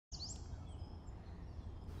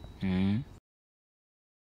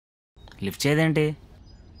Lift చేయదేంటి?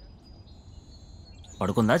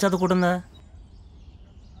 పడుకుందా చదువుకుంటుందా?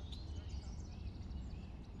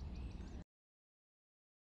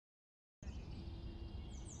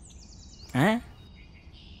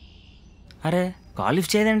 అరే call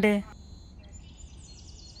lift చేయదేంటి?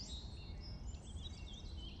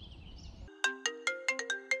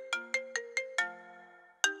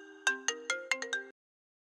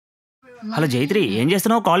 Hello జైత్రి, ఏం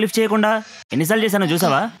చేస్తున్నావు కాల్ లిఫ్ట్ చేయకుండా? ఎన్నిసార్లు చేశానో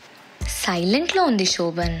చూసావా? సైలెంట్లో ఉంది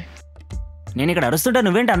శోభన్. నేను ఇక్కడ అరుస్తుంటే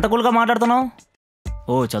నువ్వేంటి అంత కూల్గా మాట్లాడుతున్నావు?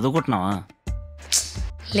 ఓ చదువుకుంటున్నావా?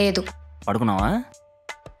 లేదు. పడుకున్నావా?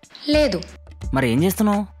 లేదు. మరి ఏం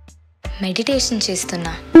చేస్తున్నావు? మెడిటేషన్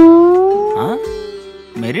చేస్తున్నా.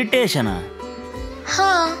 మెడిటేషనా?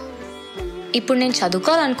 ఇప్పుడు నేను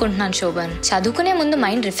చదువుకోవాలనుకుంటున్నాను శోభన్. చదువుకునే ముందు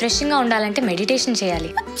మైండ్ రిఫ్రెషింగ్గా ఉండాలంటే మెడిటేషన్ చేయాలి.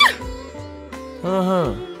 ఓహో,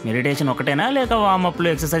 మెడిటేషన్ ఒకటేనా లేక వార్మప్లు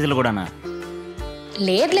ఎక్సర్సైజులు కూడానా?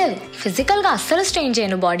 లేదు లేదు, ఫిజికల్గా అస్సలు స్ట్రెయిన్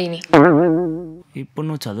చేయను బాడీని. ఇప్పుడు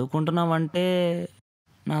నువ్వు చదువుకుంటున్నావంటే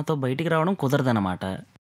నాతో బయటికి రావడం కుదరదన్నమాట.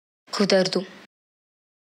 కుదరదు.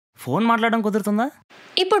 ఫోన్ మాట్లాడడం కుదురుతుందా?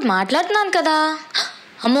 ఇప్పుడు మాట్లాడుతున్నాను కదా.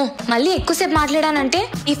 అమ్మో, మళ్ళీ ఎక్కువసేపు మాట్లాడానంటే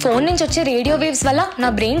ఈ ఫోన్ నుంచి వచ్చే రేడియో వేవ్స్ వల్ల నా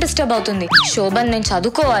బ్రెయిన్ డిస్టర్బ్ అవుతుంది. శోభన్, నేను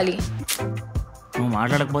చదువుకోవాలి. నువ్వు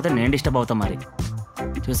మాట్లాడకపోతే నేను డిస్టర్బ్ అవుతా. మరి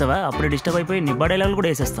చూసావా, అప్పుడే డిస్టర్బ్ అయిపోయి నిబ్బడేలాలు కూడా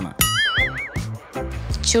వేసేస్తున్నా.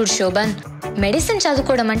 చూడు శోభన్, మెడిసిన్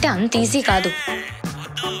చదువుకోవడం అంటే అంత ఈజీ కాదు.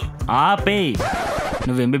 ఆపేయ్.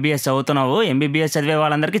 నువ్వు ఎంబీబీఎస్ చదువుతున్నావు. ఎంబీబీఎస్ చదివే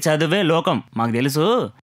వాళ్ళందరికీ చదువే లోకం, మాకు తెలుసు.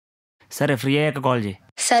 సరే, ఫ్రీ అయ్యాక కాల్ చేయి.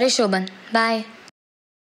 సరే శోభన్, బాయ్.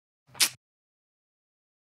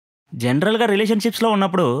 జనరల్గా రిలేషన్షిప్స్లో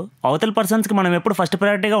ఉన్నప్పుడు అవతల పర్సన్స్కి మనం ఎప్పుడు ఫస్ట్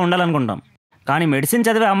ప్రయారిటీగా ఉండాలనుకుంటాం. కానీ మెడిసిన్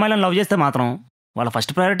చదివే అమ్మాయిలను లవ్ చేస్తే మాత్రం వాళ్ళ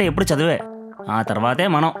ఫస్ట్ ప్రయారిటీ ఎప్పుడు చదివే, ఆ తర్వాతే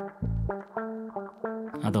మనం.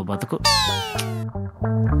 అదో బతుకు.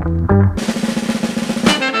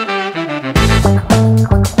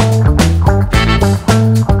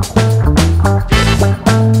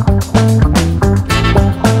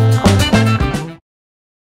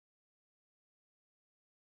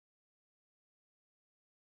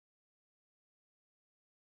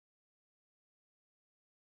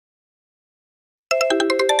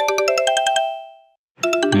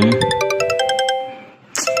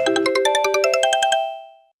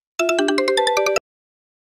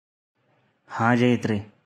 జయత్రి.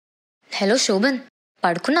 హలో శోభన్,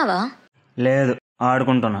 పడుకున్నావా? లేదు,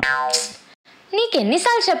 ఆడుకుంటున్నా.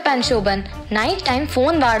 నీకెన్నిసార్లు చెప్పాను శోభన్, నైట్ టైం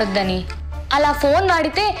ఫోన్ వాడొద్దని. అలా ఫోన్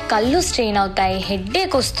వాడితే కళ్ళు స్ట్రెయిన్ అవుతాయి,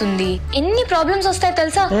 హెడ్ఏక్ వస్తుంది, ఎన్ని ప్రాబ్లమ్స్ వస్తాయి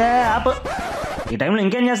తెలుసా? ఈ టైంలో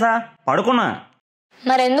ఇంకేం చేస్తా, పడుకున్నా.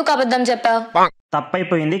 మరెందుకు అబద్ధం చెప్పావు?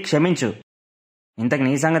 తప్పైపోయింది, క్షమించు. ఇంతకు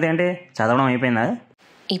నీ సంగతి ఏంటి? చదవడం అయిపోయిందా?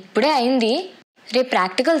 ఇప్పుడే అయింది. రేపు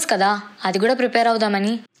ప్రాక్టికల్స్ కదా, అది కూడా ప్రిపేర్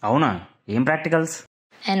అవుదామని. అవునా? ఏం ప్రాక్టికల్స్?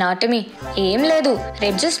 ఎనాటమీ. ఏం లేదు,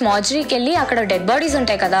 రేపు జస్ట్ మార్జరీకి వెళ్ళి అక్కడ డెడ్ బాడీస్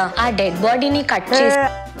ఉంటాయి కదా, ఆ డెడ్ బాడీని కట్ చేసి.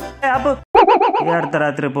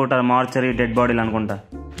 అర్ధరాత్రి పూట మార్చరీ డెడ్ బాడీలు అనుకుంటా.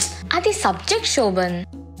 అది సబ్జెక్ట్ శోభన్.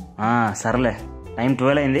 సర్లే, టైం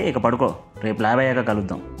 12 అయింది, ఇక పడుకో. రేపు ల్యాబ్ అయ్యాక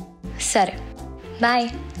కలుద్దాం. సరే, బాయ్.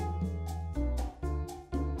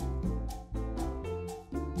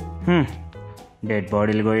 డెడ్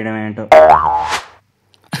బాడీలు కోయడం ఏంటో.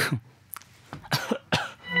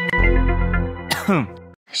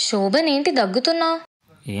 శోభన్, ఏంటి దగ్గుతున్నావు?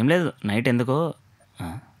 ఏం లేదు, నైట్ ఎందుకో.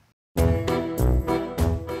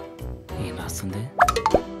 ఏం రాస్తుంది?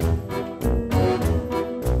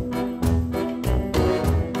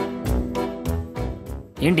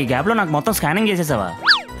 ఏంటి గ్యాప్లో నాకు మొత్తం స్కానింగ్ చేసేసావా?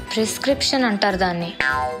 ప్రిస్క్రిప్షన్ అంటారు దాన్ని.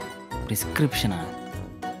 ప్రిస్క్రిప్షనా?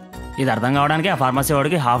 ఇది అర్థం కావడానికి ఆ ఫార్మసీ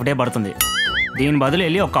వాడికి హాఫ్ డే పడుతుంది. దీని బదులు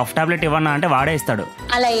వెళ్ళి ఒక కఫ్ టాబ్లెట్ ఇవ్వన్నా అంటే వాడే ఇస్తాడు.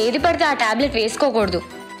 అలా ఏది పడితే ఆ టాబ్లెట్ వేసుకోకూడదు.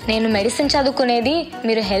 నేను మెడిసిన్ చదువుకునేది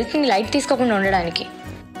మీరు హెల్త్ని లైట్ తీసుకోకుండా ఉండడానికి.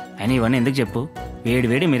 అయినా ఇవన్నీ ఎందుకు చెప్పు? వేడి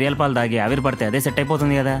వేడి మిరియాల పాలు తాగి ఆవిరి పడితే అదే సెట్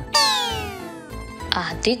అయిపోతుంది కదా.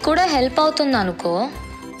 అది కూడా హెల్ప్ అవుతుంది అనుకో.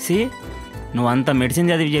 సి, నువ్వు అంత మెడిసిన్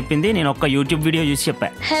చదివి చెప్పింది నేను ఒక్క యూట్యూబ్ వీడియో చూసి చెప్పా.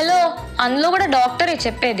 హలో, అందులో కూడా డాక్టరే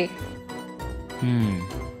చెప్పేది.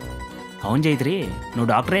 అవును జైత్రి, నువ్వు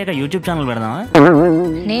డాక్టర్ అయ్యాక యూట్యూబ్ ఛానల్ పెడదామా?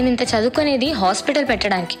 నేను ఇంత చదువుకునేది హాస్పిటల్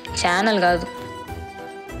పెట్టడానికి, ఛానల్ కాదు.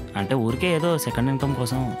 అంటే ఊరికే ఏదో సెకండ్ ఇన్కమ్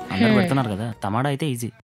కోసం అందరూ పెడుతున్నారు కదా. తమాడా అయితే ఈజీ.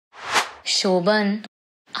 శోభన్,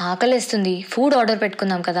 ఆకలేస్తుంది, ఫుడ్ ఆర్డర్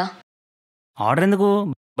పెట్టుకుందాం కదా. ఆర్డర్ ఎందుకు?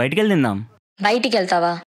 బయటికి వెళ్ళి తిందాం. బయటికి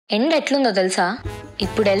వెళ్తావా? ఎండ ఎట్లుందో తెలుసా?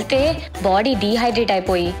 ఇప్పుడు వెళ్తే బాడీ డీహైడ్రేట్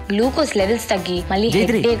అయిపోయి గ్లూకోజ్ లెవెల్స్ తగ్గి మళ్ళీ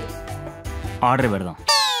హెడేక్. ఆర్డర్ పెడదాం.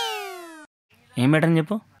 ఏం బెటర్ అని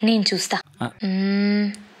చెప్పు, నేను చూస్తా.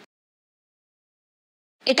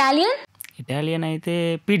 ఇటాలియన్. ఇటాలియన్ అయితే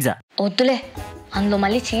పిజ్జా. వద్దులే, అందులో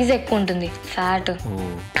మళ్ళీ చీజ్ ఎక్కువ ఉంటుంది, ఫ్యాట్. ఓ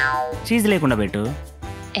చీజ్ లేకుండా పెట్టు.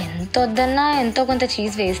 ఎంత వద్దన్నా ఎంతో కొంత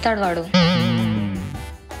చీజ్ వేస్తాడు వాడు.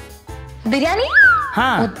 బిర్యానీ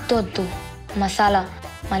వద్దు, మసాలా.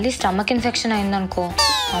 మళ్ళీ స్టమక్ ఇన్ఫెక్షన్ అయిందనుకో,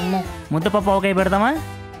 అమ్మో. ముద్దపప్పు ఓకే పెడదామా?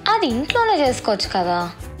 అది ఇంట్లోనే చేసుకోవచ్చు కదా.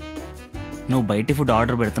 నువ్వు బయట ఫుడ్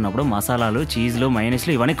ఆర్డర్ పెడుతున్నప్పుడు మసాలాలు, చీజ్లు,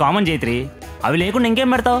 మయోనీస్లు ఇవన్నీ కామన్ జైత్రి. అవి లేకుండా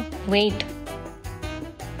ఇంకేం పెడతావు? వెయిట్,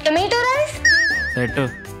 టొమాటో రైస్ పెట్టు.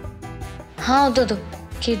 వద్దు,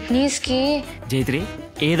 కిడ్నీస్ కి. జైత్రి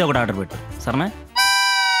ఏదో ఒకటి ఆర్డర్ పెట్టు సరేనా?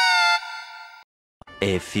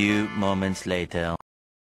 A few moments later.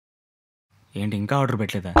 ఏంటి ఇంకా ఆర్డర్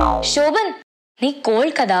పెట్టలేదా? శోభన్, నీ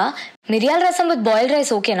కోల్డ్ కదా, మిరియాల రసం విత్ బాయిల్డ్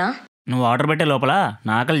రైస్ ఓకేనా? నువ్వు ఆర్డర్ పెట్టే లోపల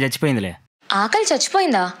నా ఆకలి చచ్చిపోయిందిలే. ఆకలి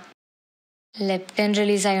చచ్చిపోయిందా? లెప్టిన్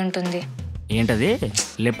రిలీజ్ అయి ఉంటుంది. ఏంటది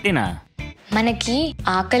లెప్టినా? మనకి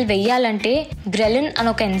ఆకలి వెయ్యాలంటే గ్రెలిన్ అని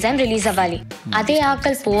ఒక ఎంజైమ్ రిలీజ్ అవ్వాలి. అదే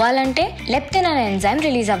ఆకలి పోవాలంటే లెప్టిన్ అనే ఎంజైమ్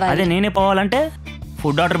రిలీజ్ అవ్వాలి. అదే నేనే పోవాలంటే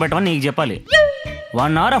ఫుడ్ ఆర్డర్ పెట్టమని నీకు చెప్పాలి.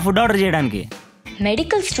 1 hour ఫుడ్ ఆర్డర్ చేయడానికి.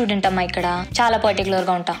 మెడికల్ స్టూడెంట్ అమ్మా, ఇక్కడ చాలా పర్టికులర్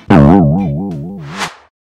గా ఉంటా.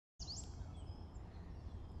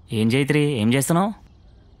 ఏం జైత్రి ఏం చేస్తున్నావు?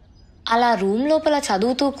 అలా రూమ్ లోపల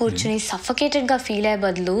చదువుతూ కూర్చుని సఫకేటెడ్ గా ఫీల్ అయ్యే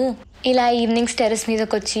బదులు ఇలా ఈవినింగ్స్ టెరెస్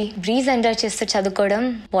మీదకి వచ్చి బ్రీజ్ ఎంజాయ్ చేస్తూ చదువుకోవడం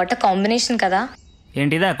వాట్ కాంబినేషన్ కదా.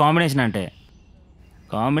 ఏంటిదా కాంబినేషన్ అంటే?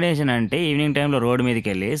 కాంబినేషన్ అంటే ఈవినింగ్ టైంలో రోడ్డు మీదకి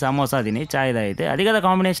వెళ్ళి సమోసా తిని చాయ్ తాగితే అది కదా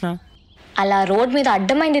కాంబినేషన్. అలా రోడ్ మీద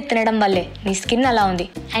అడ్డమైంది తినడం వల్లే నీ స్కిన్ అలా ఉంది.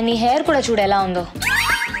 అండ్ నీ హెయిర్ కూడా చూడు ఎలా ఉందో.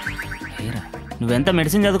 నువ్వెంత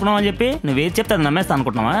మెడిసిన్ చదువుకున్నావు అని చెప్పి నువ్వేది చెప్తే అది నమ్మేస్తా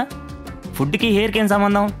అనుకుంటున్నావా? ఫుడ్కి హెయిర్కి ఏం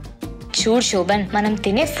సంబంధం? చూడు శోభన్, మనం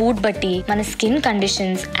తినే ఫుడ్ బట్టి మన skin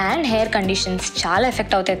conditions and hair conditions చాలా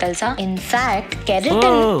ఎఫెక్ట్ అవుతాయి తెలుసా. In fact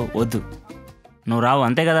keratin. వద్దు, నువ్వు రావు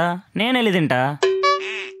అంతే కదా, నేను వెళ్ళి తింటా.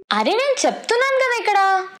 అరే నేను చెప్తున్నాను కదా ఇక్కడ.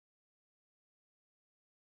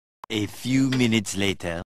 A few minutes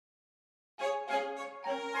later.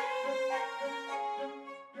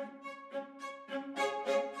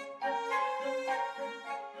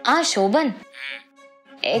 Shobhan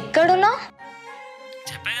ఎక్కడున్నా?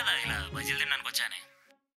 చెప్పా కదా ఇలా బజ్జీలు తినడానికి వచ్చాను.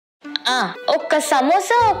 ఒక్క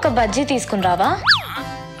సమోసా ఒక్క బజ్జీ తీసుకుని రావా?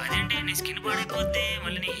 అదేంటి నీ స్కిన్ పాడైపోద్ది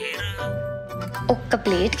మళ్ళీ నీ హెయిర్. ఒక్క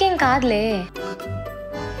ప్లేట్కి ఏం కాదులే.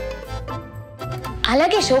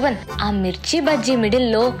 అలాగే శోభన్, ఆ మిర్చి బజ్జీ మిడిల్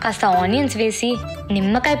లో కాస్త ఆనియన్స్ వేసి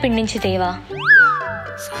నిమ్మకాయ పిండించి తేవా.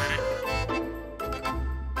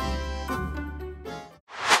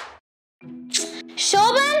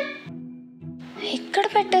 శోభన్ ఇక్కడ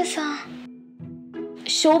పెట్టేసా.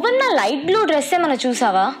 శోభన్, నా లైట్ బ్లూ డ్రెస్ ఏమన్నా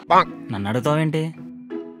చూసావా? నన్ను అడుగుతావేంటి?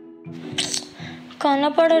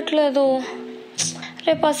 కనపడట్లేదు.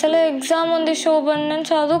 రేపు అసలే ఎగ్జామ్ ఉంది శోభన్, నేను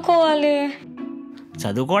చదువుకోవాలి.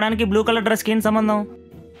 చదువుకోవడానికి బ్లూ కలర్ డ్రెస్ కి ఏం సంబంధం?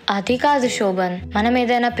 అది కాదు శోభన్, మనం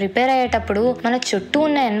ఏదైనా ప్రిపేర్ అయ్యేటప్పుడు మన చుట్టూ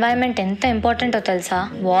ఉన్న ఎన్వైరన్మెంట్ ఎంత ఇంపార్టెంటో తెలుసా.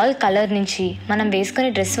 వాల్ కలర్ నుంచి మనం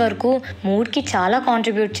వేసుకునే డ్రెస్ వరకు మూడ్ కి చాలా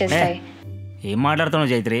కాంట్రిబ్యూట్ చేస్తాయి. ఏం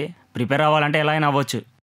మాట్లాడుతున్నావు జైత్రి? ప్రిపేర్ అవ్వాలంటే ఎలా అయినా అవ్వచ్చు.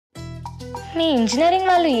 మీ ఇంజనీరింగ్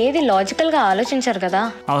వాళ్ళు ఏది లాజికల్ గా ఆలోచించారు కదా.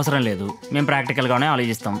 అవసరం లేదు, మేము ప్రాక్టికల్ గానే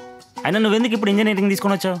ఆలోచిస్తాం. అయినా నువ్వెందుకు ఇప్పుడు ఇంజనీరింగ్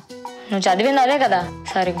తీసుకొని వచ్చావు? నువ్వు చదివింది అదే కదా,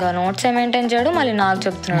 సరిగ్గా నోట్స్ మెయింటైన్ చేయడు, మళ్ళీ నాకు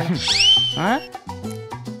చెప్తున్నాడు.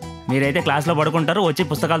 మీరైతే క్లాస్లో పడుకుంటారు, వచ్చి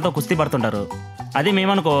పుస్తకాలతో కుస్తీ పడుతుంటారు. అది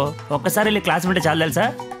మేమనుకో ఒక్కసారి వెళ్ళి క్లాస్ వింటే చాలు తెలుసా,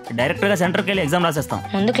 డైరెక్ట్గా సెంటర్కి వెళ్ళి ఎగ్జామ్ రాసేస్తాం.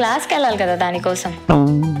 ముందు క్లాస్కి వెళ్ళాలి కదా దానికోసం.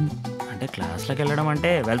 అంటే క్లాస్లోకి వెళ్ళడం అంటే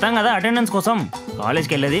వెళ్తాం కదా అటెండెన్స్ కోసం,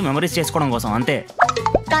 కాలేజ్కి వెళ్ళేది మెమరీస్ చేసుకోవడం కోసం అంతే.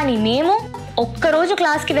 కానీ మేము ఒక్కరోజు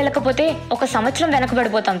క్లాస్కి వెళ్ళకపోతే 1 సంవత్సరం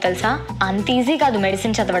వెనకబడిపోతాం తెలుసా. అంత ఈజీ కాదు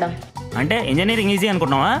మెడిసిన్ చదవడం. అంటే ఇంజనీరింగ్ ఈజీ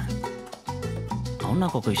అనుకుంటున్నావా? అవును,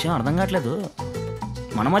 నాకు ఒక విషయం అర్థం కావట్లేదు.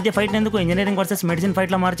 మన మధ్య ఫైట్ ఎందుకు ఇంజనీరింగ్ వర్సెస్ మెడిసిన్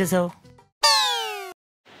ఫైట్లా మార్చేసావు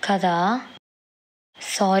కదా.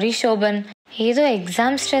 సారీ శోభన్, ఏదో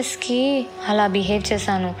ఎగ్జామ్ స్ట్రెస్కి అలా బిహేవ్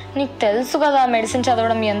చేశాను. నీకు తెలుసు కదా మెడిసిన్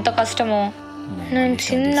చదవడం ఎంత కష్టమో. నేను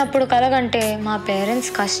చిన్నప్పుడు కలగంటే మా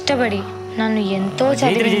పేరెంట్స్ కష్టపడి నన్ను ఎంతో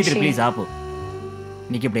చదివించి. ప్లీజ్ ఆపు.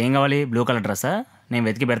 నీకు ఇప్పుడు ఏం కావాలి? Blue colour డ్రెస్సా? నేను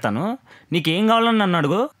వెతికి పెడతాను. నీకేం కావాలని నన్ను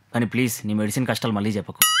అడుగు, కానీ ప్లీజ్ నీ మెడిసిన్ కష్టాలు మళ్ళీ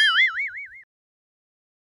చెప్పకు.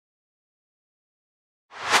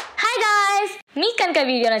 మీకు కనుక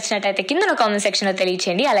వీడియో నచ్చినట్టయితే కింద కామెంట్ సెక్షన్ లో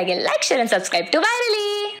తెలియచేయండి. అలాగే like, share and subscribe to virally.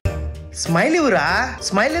 Smile ఇవ్వరా?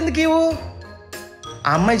 స్మైల్ ఎందుకు ఇవ్వు?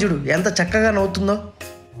 ఆ అమ్మాయి చూడు ఎంత చక్కగా నవ్వుతుందో.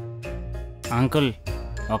 అంకుల్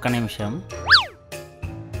ఒక నిమిషం.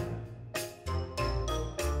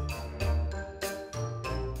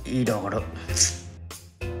 ఈడొకడు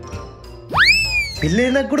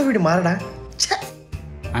పెళ్ళైనా కూడా వీడు మారడా?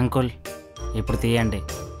 అంకుల్ ఇప్పుడు తీయండి.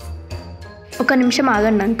 ఒక నిమిషం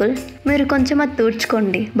ఆగండి అంకుల్, మీరు కొంచెం అది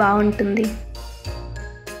తూడ్చుకోండి, బాగుంటుంది.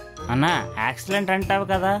 అన్నా యాక్సిడెంట్ అంటావు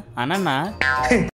కదా అనన్నా